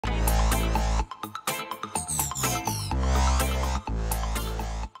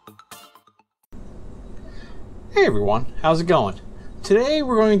Hey everyone, how's it going? Today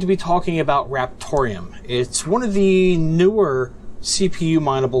we're going to be talking about Raptoreum. It's one of the newer CPU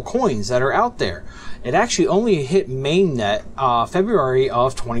mineable coins that are out there. It actually only hit mainnet February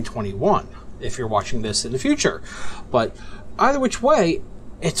of 2021, if you're watching this in the future. But either which way,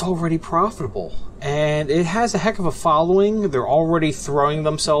 it's already profitable. And it has a heck of a following. They're already throwing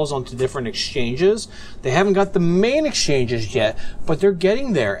themselves onto different exchanges. They haven't got the main exchanges yet, but they're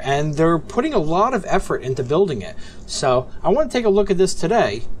getting there, and they're putting a lot of effort into building it. So I want to take a look at this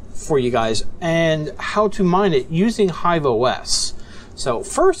today for you guys and how to mine it using HiveOS. So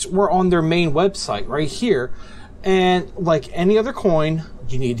first, we're on their main website right here, and like any other coin,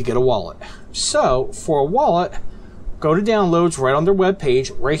 you need to get a wallet. So for a wallet, go to downloads right on their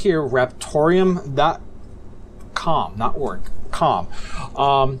webpage, right here, raptoreum.com, not org, com.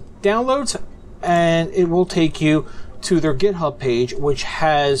 Downloads, and it will take you to their GitHub page, which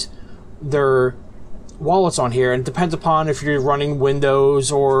has their wallets on here. And it depends upon if you're running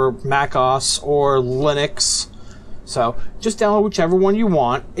Windows or macOS or Linux. So just download whichever one you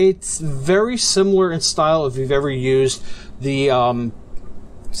want. It's very similar in style if you've ever used the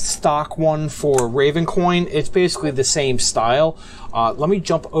stock one for Ravencoin. It's basically the same style. Let me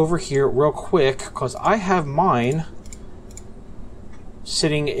jump over here real quick because I have mine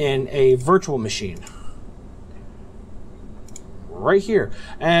sitting in a virtual machine right here,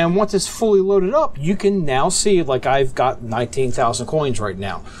 and once it's fully loaded up, you can now see, like, I've got 19,000 coins right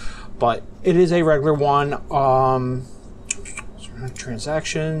now, but it is a regular one.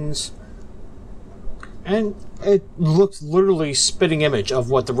 Transactions, and it looks literally spitting image of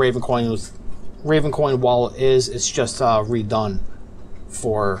what the Ravencoin wallet is. It's just redone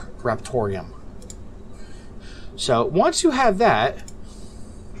for Raptoreum. So once you have that,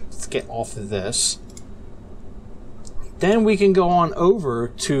 let's get off of this. Then we can go on over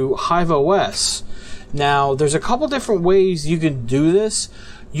to HiveOS. Now, there's a couple different ways you can do this.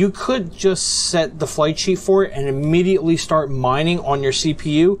 You could just set the flight sheet for it and immediately start mining on your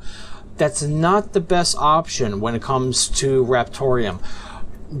CPU. That's not the best option when it comes to Raptoreum.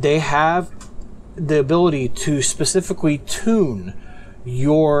 They have the ability to specifically tune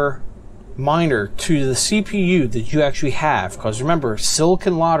your miner to the CPU that you actually have. Because remember,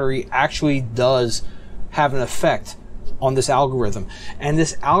 Silicon Lottery actually does have an effect on this algorithm. And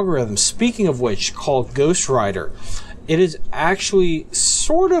this algorithm, speaking of which, called Ghostwriter, it is actually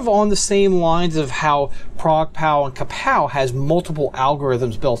sort of on the same lines of how ProgPow and Kapow has multiple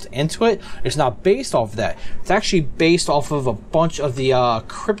algorithms built into it. It's not based off of that. It's actually based off of a bunch of the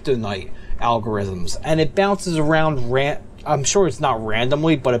kryptonite algorithms, and it bounces around. I'm sure it's not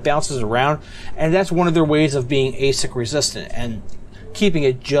randomly, but it bounces around, and that's one of their ways of being ASIC resistant and keeping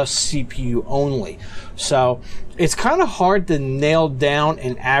it just CPU only. So it's kind of hard to nail down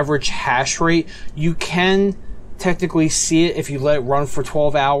an average hash rate. You can technically see it if you let it run for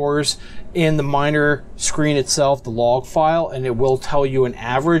 12 hours in the miner screen itself, the log file, and it will tell you an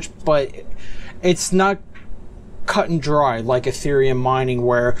average, but it's not cut and dry like Ethereum mining,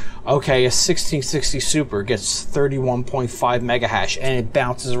 where, okay, a 1660 Super gets 31.5 mega hash and it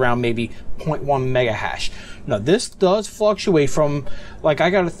bounces around maybe 0.1 mega hash. Now, this does fluctuate from, like, I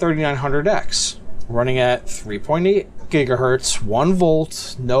got a 3900X running at 3.8 gigahertz, 1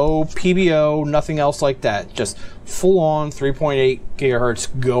 volt, no PBO, nothing else like that, just full on 3.8 gigahertz,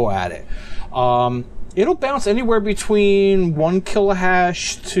 go at it. It'll bounce anywhere between 1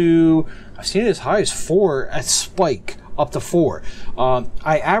 kilohash to, I've seen it as high as 4 at spike, up to 4.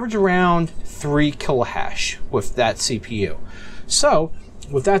 I average around 3 kilohash with that CPU. So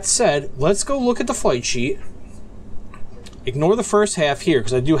with that said, let's go look at the flight sheet. Ignore the first half here,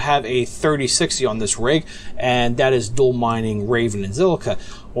 because I do have a 3060 on this rig, and that is dual mining Raven and Zilliqa.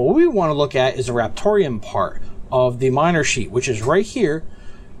 What we want to look at is the Raptoreum part of the miner sheet, which is right here.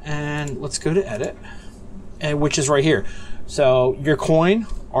 And let's go to edit, and which is right here. So your coin,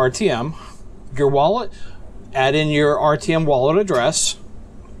 RTM, your wallet, add in your RTM wallet address.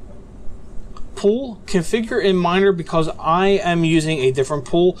 Pool, configure in miner, because I am using a different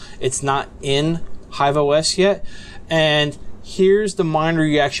pool. It's not in HiveOS yet. And here's the miner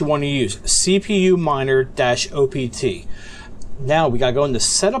you actually want to use, CPU miner-opt. Now we gotta go into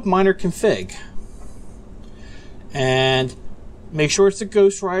setup miner config and make sure it's a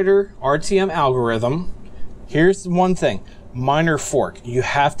Ghostwriter RTM algorithm. Here's the one thing, miner fork, you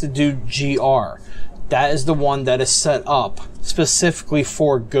have to do GR. That is the one that is set up specifically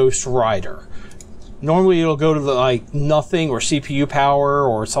for Ghostwriter. Normally it'll go to the, like, nothing or CPU power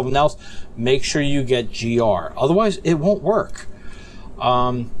or something else. Make sure you get GR, otherwise it won't work.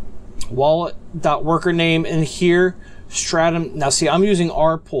 Wallet.worker name in here, Stratum. Now see, I'm using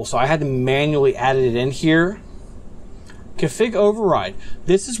rpool, so I had to manually add it in here. config override.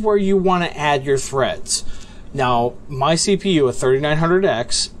 This is where you want to add your threads. Now, my CPU, a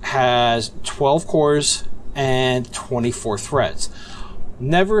 3900X, has 12 cores and 24 threads.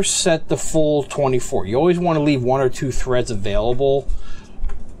 Never set the full 24. You always want to leave 1 or 2 threads available.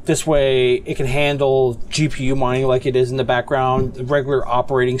 This way it can handle GPU mining like it is in the background, the regular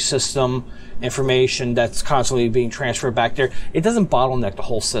operating system information that's constantly being transferred back there. It doesn't bottleneck the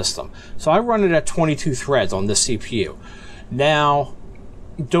whole system. So I run it at 22 threads on this CPU. Now,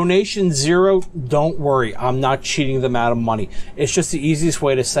 donation 0, don't worry, I'm not cheating them out of money. It's just the easiest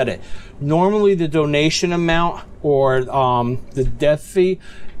way to set it. Normally the donation amount or the dev fee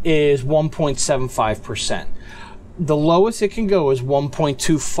is 1.75%. The lowest it can go is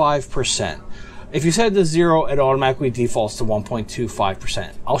 1.25%. If you set it to 0, it automatically defaults to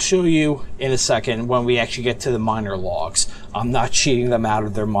 1.25%. I'll show you in a second when we actually get to the miner logs. I'm not cheating them out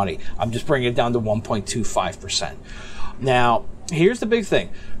of their money. I'm just bringing it down to 1.25%. Now, here's the big thing.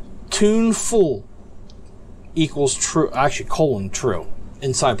 Tune full equals true, actually colon true,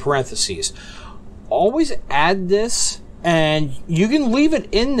 inside parentheses. Always add this, and you can leave it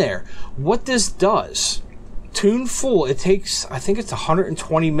in there. What this does, tune full, it takes, I think it's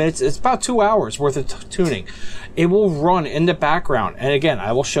 120 minutes. It's about 2 hours worth of tuning. It will run in the background. And again,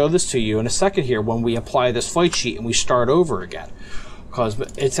 I will show this to you in a second here when we apply this flight sheet and we start over again, because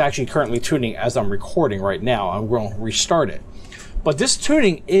it's actually currently tuning as I'm recording right now. I'm going to restart it. But this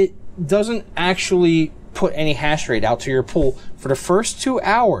tuning, it doesn't actually put any hash rate out to your pool for the first 2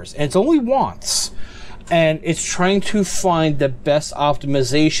 hours. And it's only once. And it's trying to find the best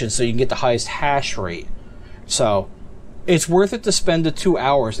optimization so you can get the highest hash rate. So it's worth it to spend the 2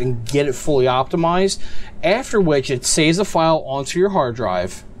 hours and get it fully optimized, after which it saves a file onto your hard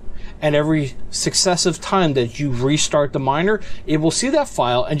drive, and every successive time that you restart the miner, it will see that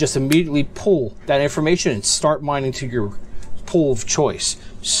file and just immediately pull that information and start mining to your pool of choice.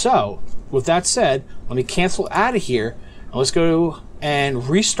 So with that said, let me cancel out of here and let's go and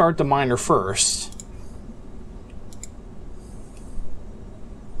restart the miner first.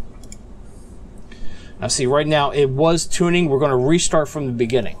 Now see, right now it was tuning. We're going to restart from the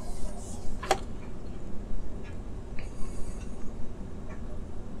beginning.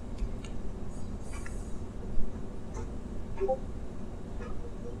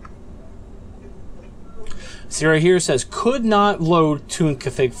 See right here, it says could not load tune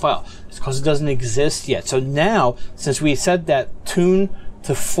config file. It's because it doesn't exist yet. So now, since we set that tune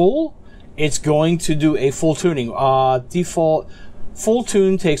to full, it's going to do a full tuning. Default full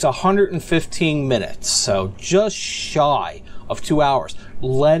tune takes 115 minutes, so just shy of 2 hours.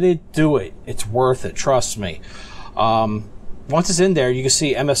 Let it do it. It's worth it, trust me. Once it's in there, you can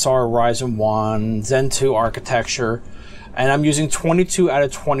see MSR, Ryzen 1, Zen 2 architecture, and I'm using 22 out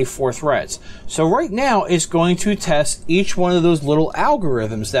of 24 threads. So right now, it's going to test each one of those little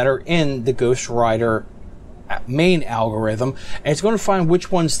algorithms that are in the Ghost Rider main algorithm, and it's going to find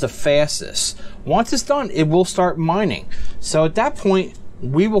which one's the fastest. Once it's done, it will start mining. So at that point,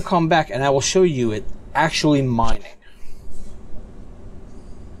 we will come back and I will show you it actually mining.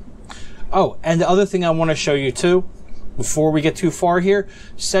 Oh, and the other thing I want to show you too, before we get too far here,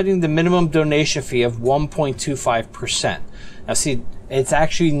 setting the minimum donation fee of 1.25%. Now see, it's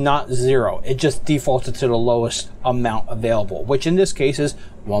actually not 0. It just defaulted to the lowest amount available, which in this case is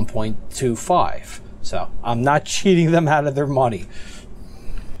 1.25. So I'm not cheating them out of their money.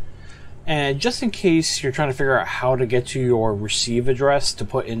 And just in case you're trying to figure out how to get to your receive address to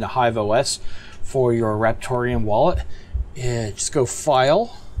put into HiveOS for your Raptoreum wallet, just go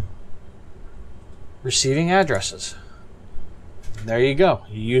File, Receiving Addresses. There you go.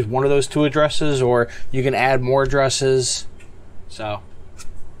 You use one of those 2 addresses, or you can add more addresses. So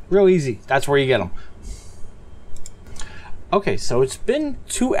real easy. That's where you get them. Okay, so it's been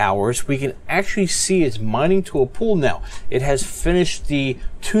 2 hours. We can actually see it's mining to a pool now. It has finished the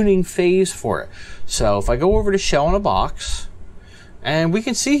tuning phase for it. So if I go over to Shell in a Box, and we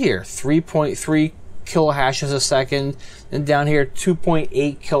can see here 3.3 kilohashes a second, and down here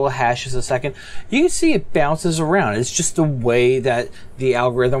 2.8 kilohashes a second. You can see it bounces around. It's just the way that the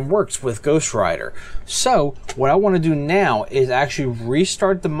algorithm works with Ghost Rider. So what I want to do now is actually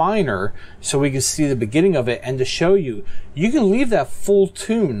restart the miner so we can see the beginning of it, and to show you, you can leave that full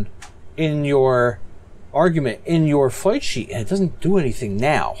tune in your argument in your flight sheet and it doesn't do anything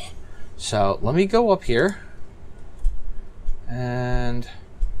now. So let me go up here, and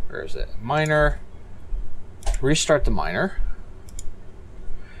where is it? Miner. Restart the miner.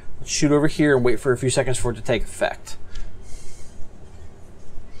 Let's shoot over here and wait for a few seconds for it to take effect.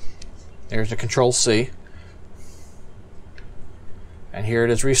 There's a Control C. And And here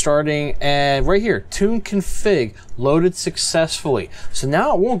it is restarting, and right here, tune config loaded successfully. So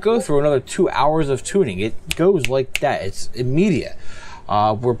now it won't go through another 2 hours of tuning. It goes like that. It's immediate.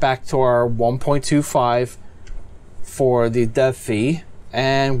 We're back to our 1.25 for the dev fee,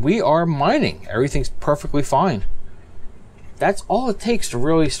 and we are mining. Everything's perfectly fine. That's all it takes to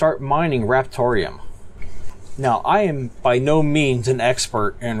really start mining Raptoreum. Now, I am by no means an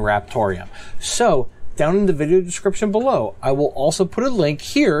expert in Raptoreum, so down in the video description below, I will also put a link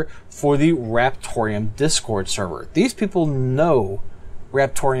here for the Raptoreum Discord server. These people know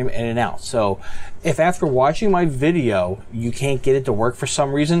Raptoreum in and out. So if after watching my video, you can't get it to work for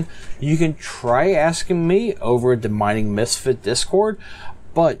some reason, you can try asking me over at the Mining Misfit Discord,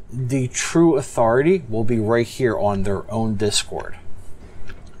 but the true authority will be right here on their own Discord.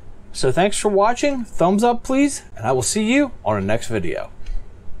 So thanks for watching, thumbs up please, and I will see you on the next video.